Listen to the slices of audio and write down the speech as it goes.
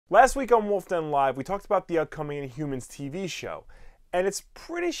Last week on Wulff Live, we talked about the upcoming Inhumans TV show, and its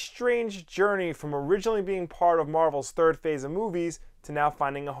pretty strange journey from originally being part of Marvel's third phase of movies to now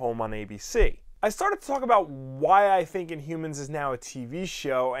finding a home on ABC. I started to talk about why I think Inhumans is now a TV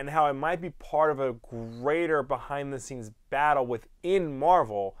show and how it might be part of a greater behind-the-scenes battle within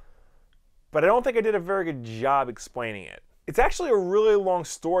Marvel, but I don't think I did a very good job explaining it. It's actually a really long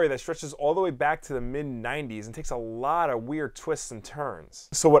story that stretches all the way back to the mid-90s and takes a lot of weird twists and turns.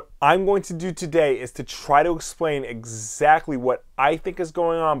 So what I'm going to do today is to try to explain exactly what I think is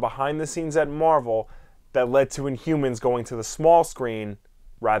going on behind the scenes at Marvel that led to Inhumans going to the small screen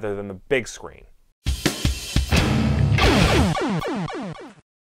rather than the big screen.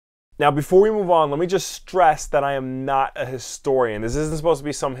 Now, before we move on, let me just stress that I am not a historian. This isn't supposed to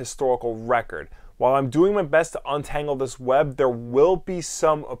be some historical record. While I'm doing my best to untangle this web, there will be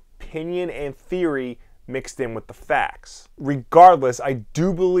some opinion and theory mixed in with the facts. Regardless, I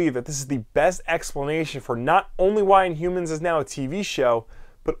do believe that this is the best explanation for not only why Inhumans is now a TV show,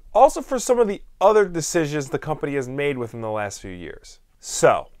 but also for some of the other decisions the company has made within the last few years.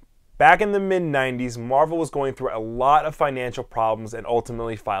 So, back in the mid-90s, Marvel was going through a lot of financial problems and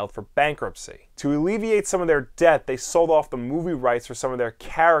ultimately filed for bankruptcy. To alleviate some of their debt, they sold off the movie rights for some of their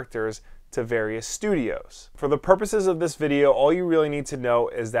characters to various studios. For the purposes of this video, all you really need to know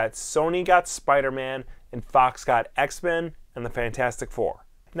is that Sony got Spider-Man and Fox got X-Men and the Fantastic Four.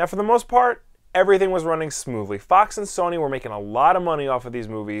 Now, for the most part, everything was running smoothly. Fox and Sony were making a lot of money off of these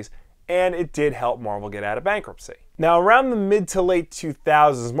movies, and it did help Marvel get out of bankruptcy. Now, around the mid to late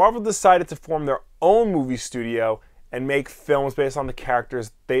 2000s, Marvel decided to form their own movie studio and make films based on the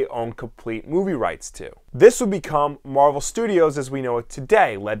characters they own complete movie rights to. This would become Marvel Studios as we know it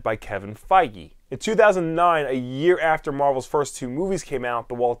today, led by Kevin Feige. In 2009, a year after Marvel's first two movies came out,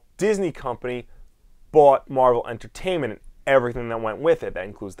 the Walt Disney Company bought Marvel Entertainment and everything that went with it. That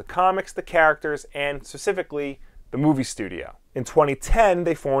includes the comics, the characters, and specifically the movie studio. In 2010,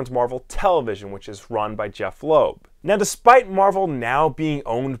 they formed Marvel Television, which is run by Jeff Loeb. Now, despite Marvel now being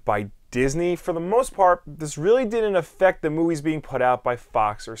owned by Disney, for the most part, this really didn't affect the movies being put out by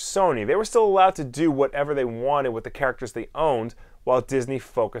Fox or Sony. They were still allowed to do whatever they wanted with the characters they owned, while Disney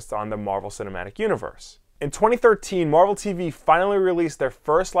focused on the Marvel Cinematic Universe. In 2013, Marvel TV finally released their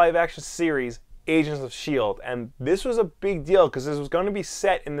first live-action series, Agents of S.H.I.E.L.D., and this was a big deal because this was going to be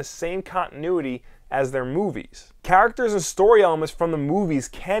set in the same continuity as their movies. Characters and story elements from the movies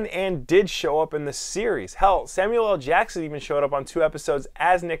can and did show up in the series. Hell, Samuel L. Jackson even showed up on 2 episodes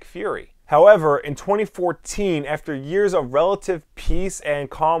as Nick Fury. However, in 2014, after years of relative peace and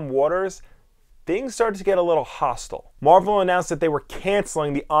calm waters, things started to get a little hostile. Marvel announced that they were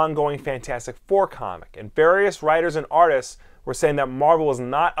canceling the ongoing Fantastic Four comic, and various writers and artists were saying that Marvel was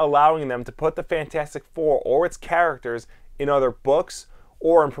not allowing them to put the Fantastic Four or its characters in other books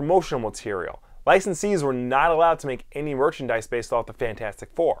or in promotional material. Licensees were not allowed to make any merchandise based off the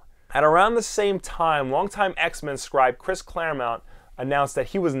Fantastic Four. At around the same time, longtime X-Men scribe Chris Claremont announced that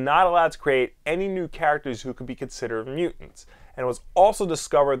he was not allowed to create any new characters who could be considered mutants, and it was also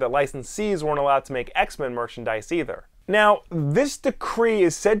discovered that licensees weren't allowed to make X-Men merchandise either. Now, this decree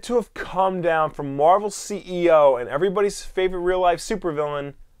is said to have come down from Marvel's CEO and everybody's favorite real-life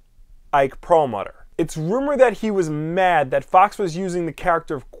supervillain, Ike Perlmutter. It's rumored that he was mad that Fox was using the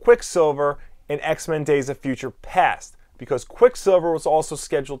character of Quicksilver in X-Men Days of Future Past, because Quicksilver was also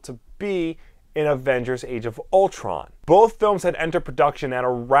scheduled to be in Avengers Age of Ultron. Both films had entered production at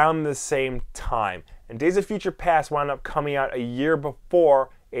around the same time, and Days of Future Past wound up coming out a year before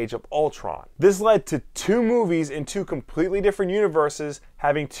Age of Ultron. This led to 2 movies in 2 completely different universes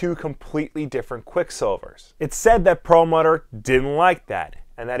having 2 completely different Quicksilvers. It's said that Perlmutter didn't like that,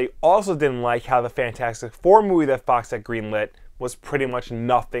 and that he also didn't like how the Fantastic Four movie that Fox had greenlit was pretty much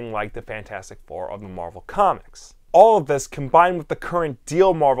nothing like the Fantastic Four of the Marvel Comics. All of this, combined with the current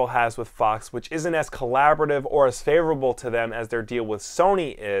deal Marvel has with Fox, which isn't as collaborative or as favorable to them as their deal with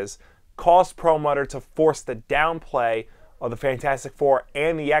Sony is, caused Perlmutter to force the downplay of the Fantastic Four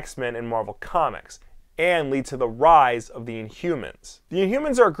and the X-Men in Marvel Comics, and lead to the rise of the Inhumans. The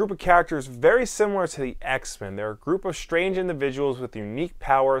Inhumans are a group of characters very similar to the X-Men. They're a group of strange individuals with unique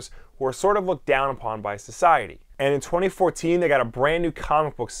powers who are sort of looked down upon by society. And in 2014, they got a brand new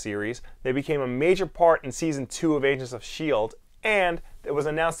comic book series. They became a major part in Season 2 of Agents of S.H.I.E.L.D., and it was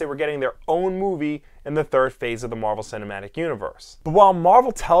announced they were getting their own movie in the third phase of the Marvel Cinematic Universe. But while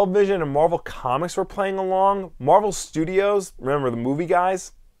Marvel Television and Marvel Comics were playing along, Marvel Studios, remember the movie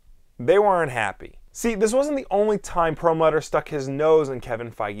guys, they weren't happy. See, this wasn't the only time Perlmutter stuck his nose in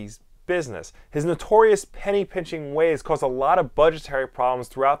Kevin Feige's business. His notorious penny-pinching ways caused a lot of budgetary problems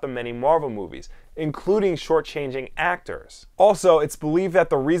throughout the many Marvel movies, including shortchanging actors. Also, it's believed that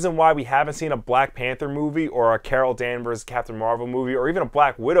the reason why we haven't seen a Black Panther movie or a Carol Danvers Captain Marvel movie or even a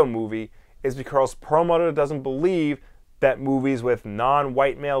Black Widow movie is because Perlmutter doesn't believe that movies with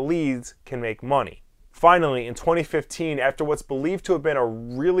non-white male leads can make money. Finally, in 2015, after what's believed to have been a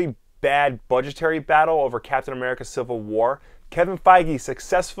really bad budgetary battle over Captain America Civil War, Kevin Feige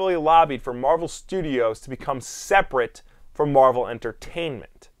successfully lobbied for Marvel Studios to become separate from Marvel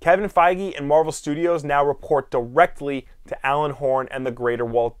Entertainment. Kevin Feige and Marvel Studios now report directly to Alan Horn and the greater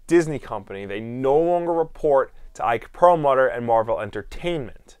Walt Disney Company. They no longer report to Ike Perlmutter and Marvel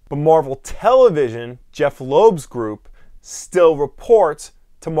Entertainment. But Marvel Television, Jeff Loeb's group, still reports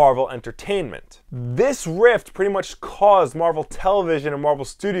to Marvel Entertainment. This rift pretty much caused Marvel Television and Marvel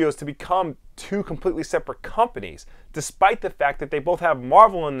Studios to become two completely separate companies, despite the fact that they both have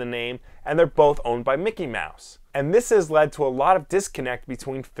Marvel in the name and they're both owned by Mickey Mouse. And this has led to a lot of disconnect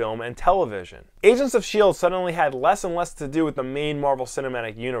between film and television. Agents of S.H.I.E.L.D. suddenly had less and less to do with the main Marvel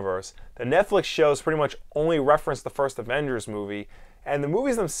Cinematic Universe. The Netflix shows pretty much only reference the first Avengers movie, and the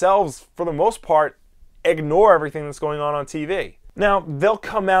movies themselves, for the most part, ignore everything that's going on TV. Now, they'll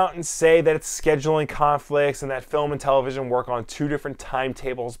come out and say that it's scheduling conflicts and that film and television work on two different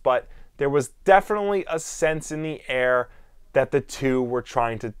timetables, but there was definitely a sense in the air that the two were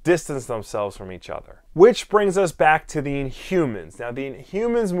trying to distance themselves from each other. Which brings us back to the Inhumans. Now, the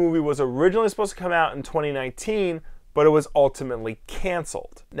Inhumans movie was originally supposed to come out in 2019, but it was ultimately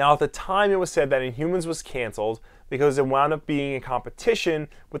canceled. Now, at the time, it was said that Inhumans was canceled because it wound up being in competition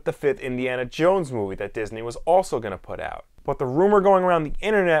with the 5th Indiana Jones movie that Disney was also going to put out. But the rumor going around the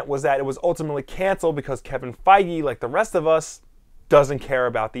internet was that it was ultimately canceled because Kevin Feige, like the rest of us, doesn't care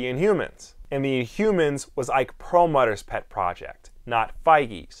about the Inhumans. And the Inhumans was Ike Perlmutter's pet project, not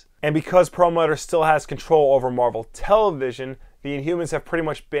Feige's. And because Perlmutter still has control over Marvel Television, the Inhumans have pretty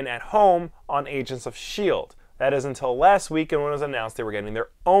much been at home on Agents of S.H.I.E.L.D. That is until last week and when it was announced they were getting their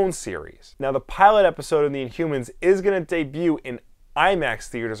own series. Now, the pilot episode of the Inhumans is going to debut in IMAX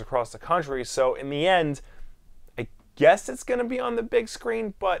theaters across the country, so in the end, I guess it's going to be on the big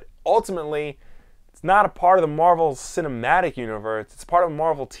screen, but ultimately, it's not a part of the Marvel Cinematic Universe, it's part of the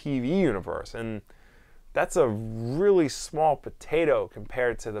Marvel TV Universe, and that's a really small potato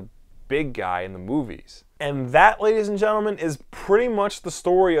compared to the big guy in the movies. And that, ladies and gentlemen, is pretty much the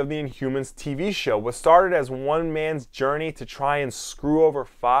story of the Inhumans TV show. What started as one man's journey to try and screw over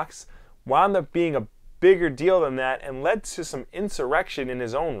Fox wound up being a bigger deal than that and led to some insurrection in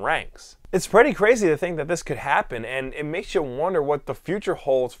his own ranks. It's pretty crazy to think that this could happen, and it makes you wonder what the future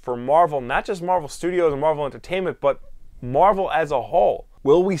holds for Marvel, not just Marvel Studios and Marvel Entertainment, but Marvel as a whole.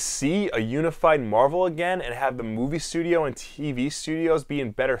 Will we see a unified Marvel again and have the movie studio and TV studios be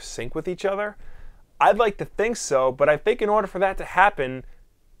in better sync with each other? I'd like to think so, but I think in order for that to happen,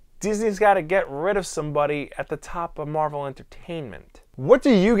 Disney's got to get rid of somebody at the top of Marvel Entertainment. What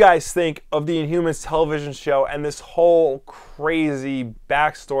do you guys think of the Inhumans television show and this whole crazy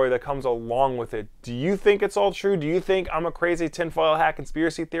backstory that comes along with it? Do you think it's all true? Do you think I'm a crazy tinfoil hat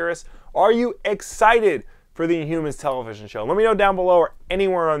conspiracy theorist? Are you excited for the Inhumans television show? Let me know down below or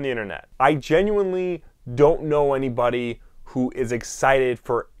anywhere on the internet. I genuinely don't know anybody who is excited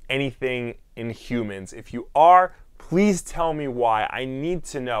for anything Inhumans. If you are, please tell me why. I need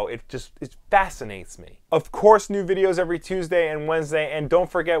to know. It fascinates me. Of course, new videos every Tuesday and Wednesday, and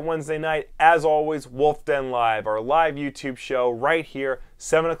don't forget Wednesday night, as always, Wulff Den Live, our live YouTube show right here,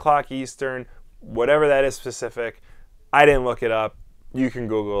 7 o'clock Eastern, whatever that is specific. I didn't look it up. You can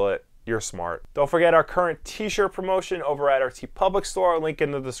Google it. You're smart. Don't forget our current t-shirt promotion over at our TeePublic store, link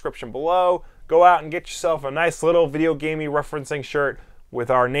in the description below. Go out and get yourself a nice little video gamey referencing shirt with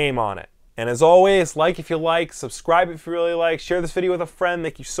our name on it. And as always, like if you like, subscribe if you really like, share this video with a friend.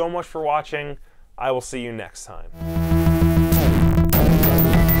 Thank you so much for watching. I will see you next time.